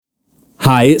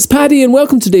Hi, it's Paddy and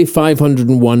welcome to day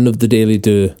 501 of the Daily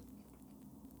Do.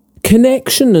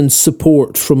 Connection and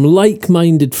support from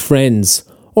like-minded friends,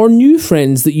 or new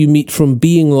friends that you meet from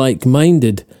being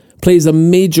like-minded, plays a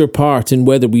major part in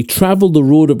whether we travel the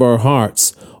road of our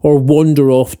hearts or wander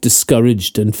off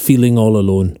discouraged and feeling all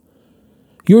alone.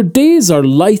 Your days are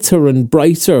lighter and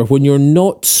brighter when you're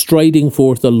not striding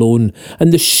forth alone,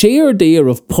 and the shared air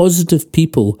of positive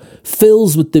people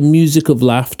fills with the music of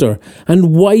laughter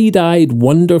and wide-eyed,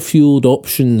 wonder-fueled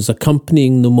options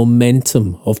accompanying the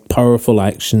momentum of powerful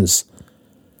actions.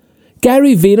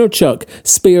 Gary Vaynerchuk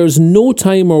spares no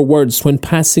time or words when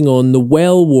passing on the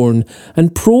well-worn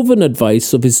and proven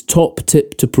advice of his top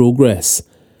tip to progress.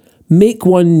 Make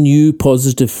one new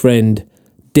positive friend,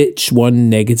 ditch one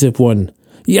negative one.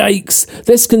 Yikes,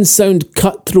 this can sound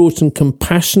cutthroat and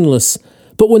compassionless,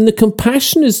 but when the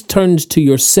compassion is turned to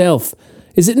yourself,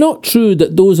 is it not true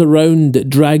that those around that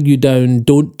drag you down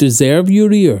don't deserve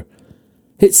your ear?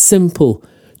 It's simple.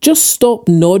 Just stop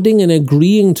nodding and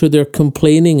agreeing to their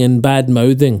complaining and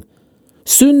bad-mouthing.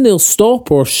 Soon they'll stop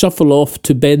or shuffle off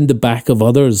to bend the back of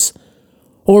others.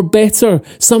 Or better,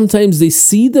 sometimes they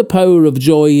see the power of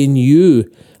joy in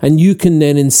you, and you can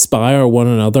then inspire one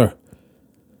another.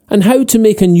 And how to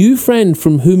make a new friend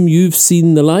from whom you've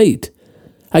seen the light?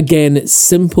 Again, it's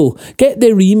simple. Get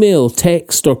their email,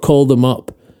 text, or call them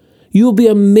up. You'll be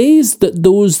amazed that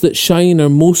those that shine are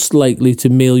most likely to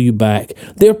mail you back.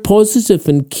 They're positive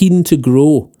and keen to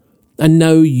grow. And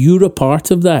now you're a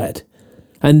part of that.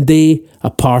 And they a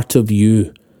part of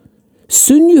you.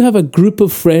 Soon you have a group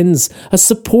of friends, a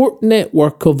support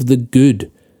network of the good.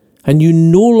 And you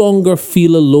no longer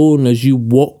feel alone as you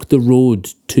walk the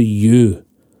road to you.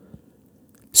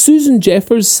 Susan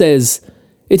Jeffers says,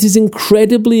 "It is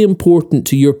incredibly important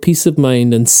to your peace of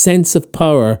mind and sense of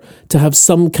power to have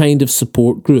some kind of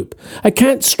support group. I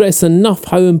can't stress enough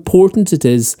how important it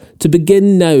is to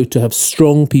begin now to have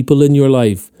strong people in your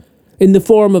life, in the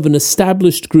form of an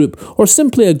established group or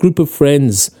simply a group of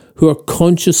friends who are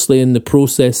consciously in the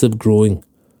process of growing.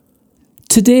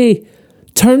 Today,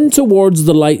 turn towards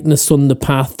the lightness on the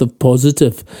path of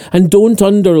positive and don't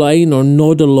underline or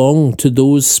nod along to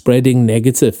those spreading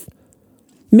negative.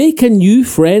 Make a new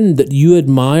friend that you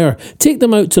admire. Take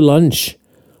them out to lunch.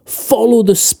 Follow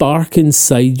the spark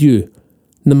inside you,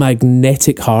 the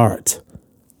magnetic heart,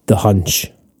 the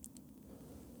hunch."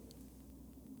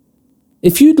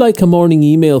 If you'd like a morning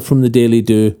email from the Daily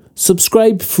Do,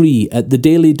 subscribe free at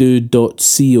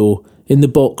thedailydo.co in the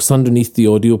box underneath the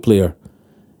audio player.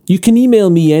 You can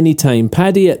email me anytime,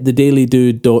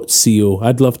 paddy@thedailydo.co.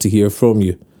 I'd love to hear from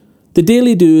you. The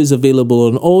Daily Do is available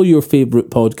on all your favourite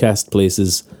podcast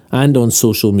places and on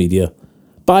social media.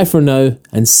 Bye for now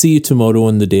and see you tomorrow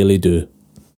on The Daily Do.